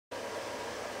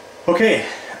Okay,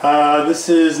 this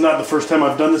is not the first time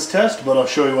I've done this test, but I'll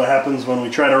show you what happens when we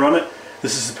try to run it.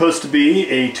 This is supposed to be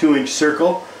a 2-inch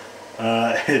circle.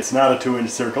 It's not a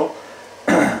 2-inch circle.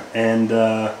 And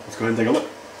let's go ahead and take a look.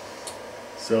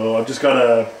 So I've just got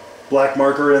a black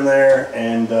marker in there,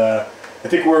 and I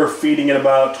think we're feeding it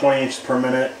about 20 inches per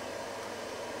minute.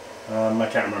 I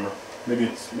can't remember. Maybe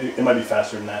it might be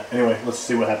faster than that. Anyway, let's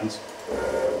see what happens.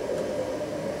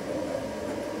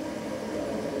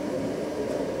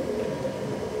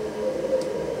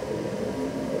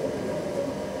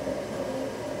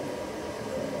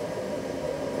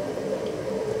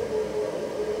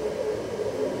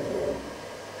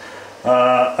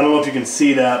 I don't know if you can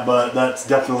see that, but that's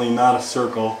definitely not a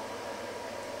circle.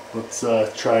 Let's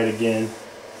try it again.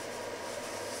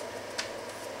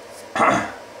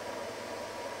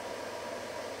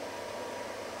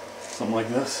 Something like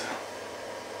this.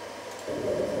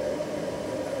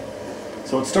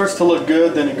 So it starts to look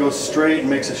good, then it goes straight and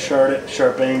makes a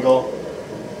sharp angle.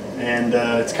 And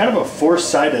it's kind of a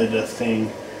four-sided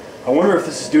thing. I wonder if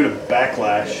this is due to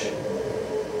backlash.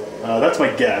 That's my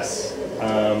guess.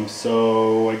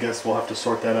 So I guess we'll have to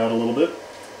sort that out a little bit.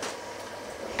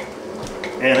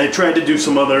 And I tried to do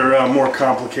some other more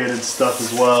complicated stuff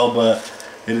as well, but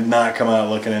it did not come out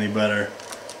looking any better.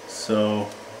 So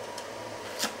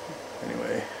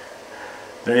anyway,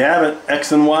 there you have it.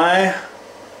 X and Y,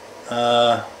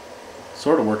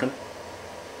 sort of working.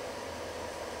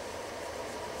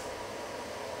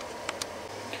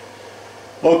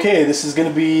 Okay, this is going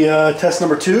to be test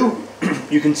number 2.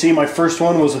 You can see my first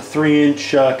one was a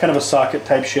 3-inch kind of a socket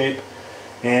type shape,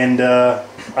 and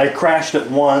I crashed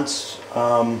it once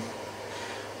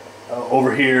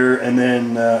over here, and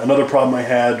then another problem I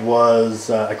had was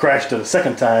I crashed it a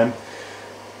second time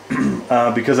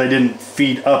because I didn't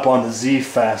feed up on the Z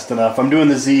fast enough. I'm doing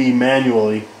the Z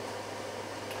manually,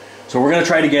 so we're going to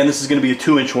try it again. This is going to be a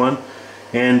 2-inch one,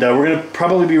 and we're going to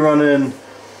probably be running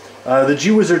the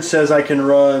G-Wizard says I can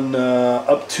run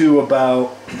up to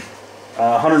about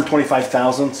 125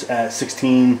 thousandths at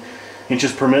 16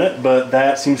 inches per minute, but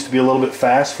that seems to be a little bit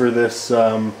fast for this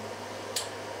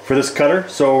cutter.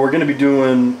 So we're going to be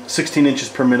doing 16 inches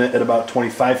per minute at about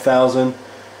 25,000,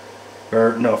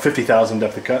 or no, 50,000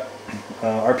 depth of cut.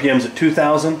 RPMs at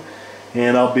 2,000,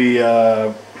 and I'll be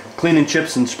cleaning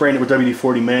chips and spraying it with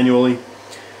WD-40 manually,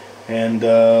 and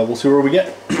we'll see where we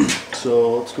get.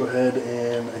 So let's go ahead,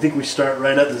 and I think we start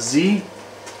right at the Z,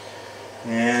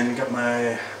 and got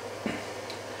my,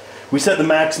 we set the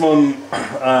maximum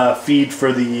feed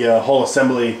for the whole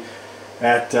assembly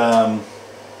at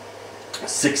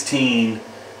 16,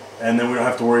 and then we don't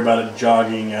have to worry about it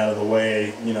jogging out of the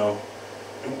way. You know,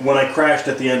 when I crashed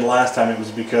at the end last time, it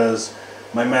was because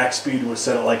my max speed was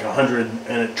set at like 100,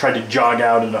 and it tried to jog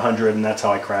out at 100, and that's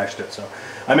how I crashed it. So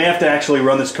I may have to actually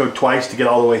run this code twice to get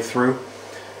all the way through.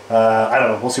 I don't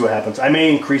know, we'll see what happens. I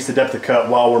may increase the depth of cut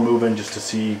while we're moving just to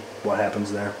see what happens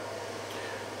there.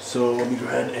 So let me go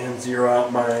ahead and zero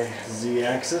out my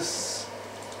Z-axis.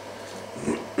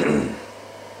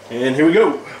 And here we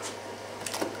go.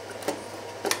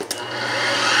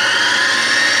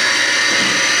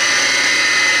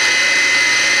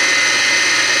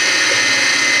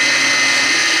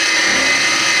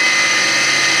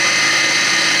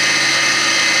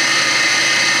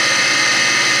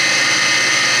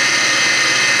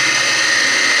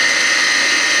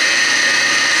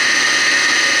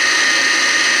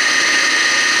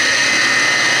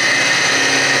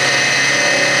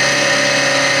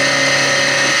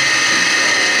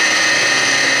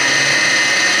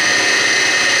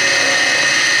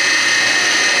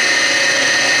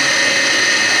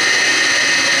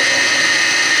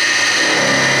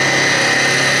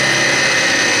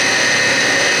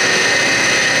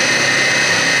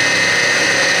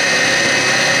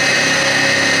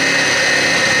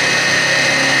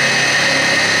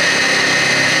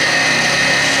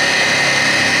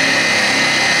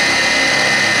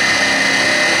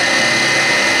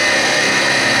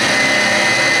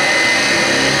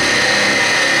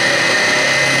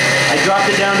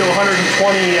 Dropped it down to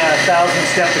 120,000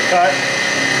 step to cut.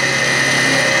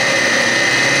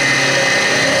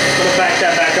 I'm going to back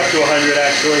that back up to 100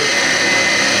 actually.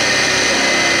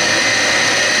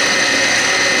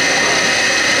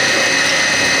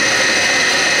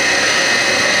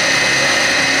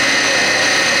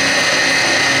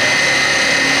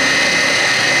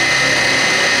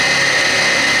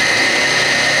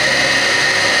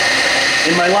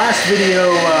 In my last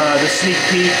video, the sneak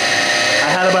peek, I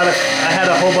had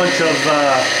a whole bunch of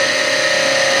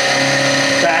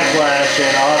backlash,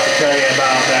 and I'll have to tell you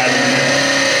about that in a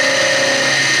minute.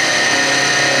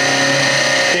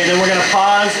 Okay, then we're going to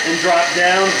pause and drop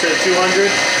down to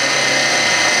 200.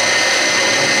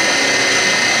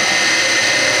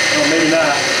 Well, maybe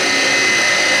not,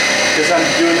 because I'm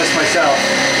doing this myself.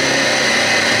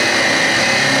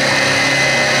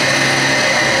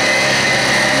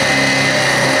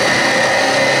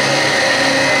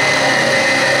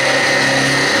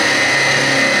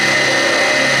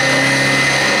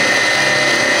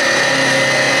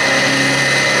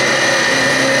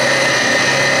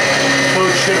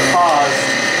 Should have paused.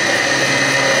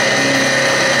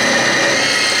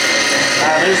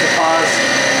 There's the pause.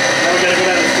 Now we gotta go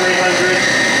down to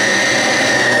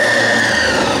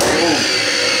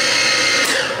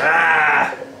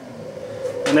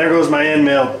 300. And there goes my end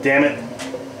mill, damn it.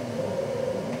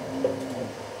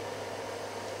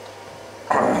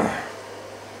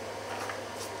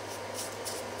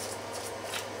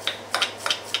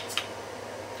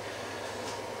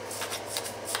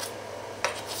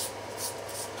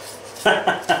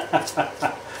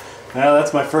 Well,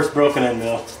 that's my first broken end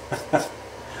mill.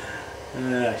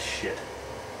 Shit.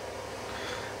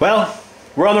 Well,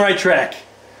 we're on the right track.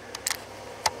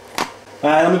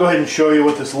 Alright, let me go ahead and show you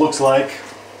what this looks like.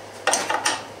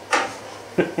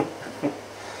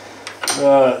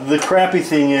 The crappy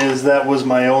thing is that was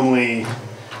my only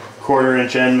 1/4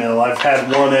 inch end mill. I've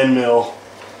had one end mill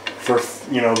for,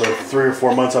 you know, the 3 or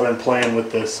 4 months I've been playing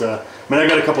with this. I mean, I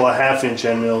got a couple of 1/2 inch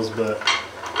end mills, but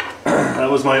that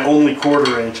was my only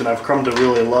 1/4 inch, and I've come to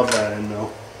really love that end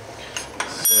mill.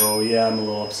 So yeah, I'm a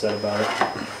little upset about it.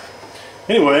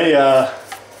 Anyway, let's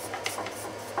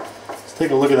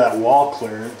take a look at that wall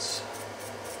clearance.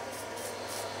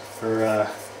 Or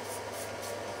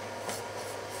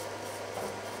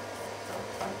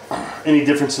any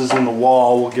differences in the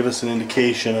wall will give us an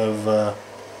indication of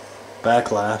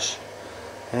backlash.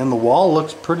 And the wall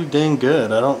looks pretty dang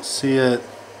good. I don't see it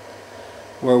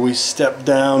where we step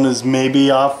down is maybe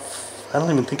off, I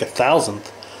don't even think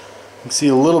 1/1000th. You can see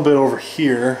a little bit over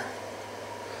here.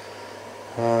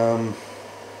 I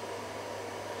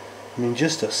mean,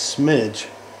 just a smidge.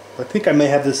 I think I may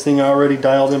have this thing already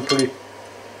dialed in pretty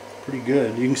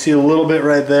good. You can see a little bit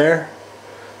right there.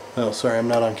 Oh, sorry, I'm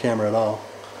not on camera at all.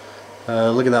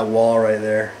 Look at that wall right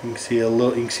there. You can see a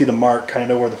little. You can see the mark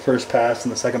kind of where the first pass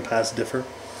and the second pass differ.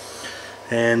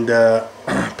 And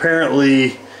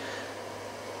apparently,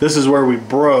 this is where we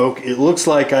broke. It looks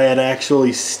like I had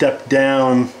actually stepped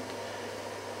down.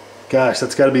 Gosh,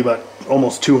 that's got to be about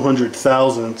almost 200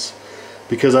 thousandths,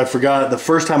 because I forgot the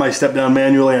first time I stepped down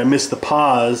manually, I missed the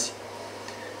pause,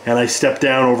 and I stepped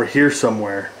down over here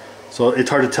somewhere. So it's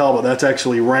hard to tell, but that's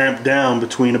actually ramped down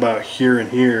between about here and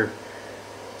here.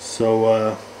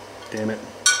 So, damn it.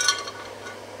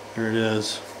 There it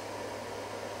is.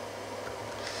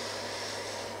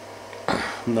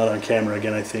 I'm not on camera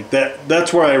again, I think.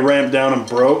 That's where I ramped down and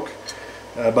broke,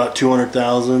 about 200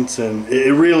 thousandths, and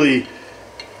it really,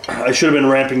 I should have been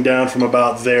ramping down from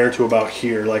about there to about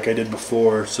here like I did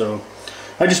before. So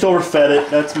I just overfed it.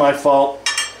 That's my fault.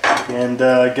 And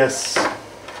I guess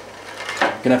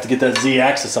I'm gonna have to get that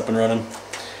Z-axis up and running.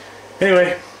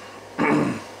 Anyway,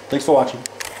 thanks for watching.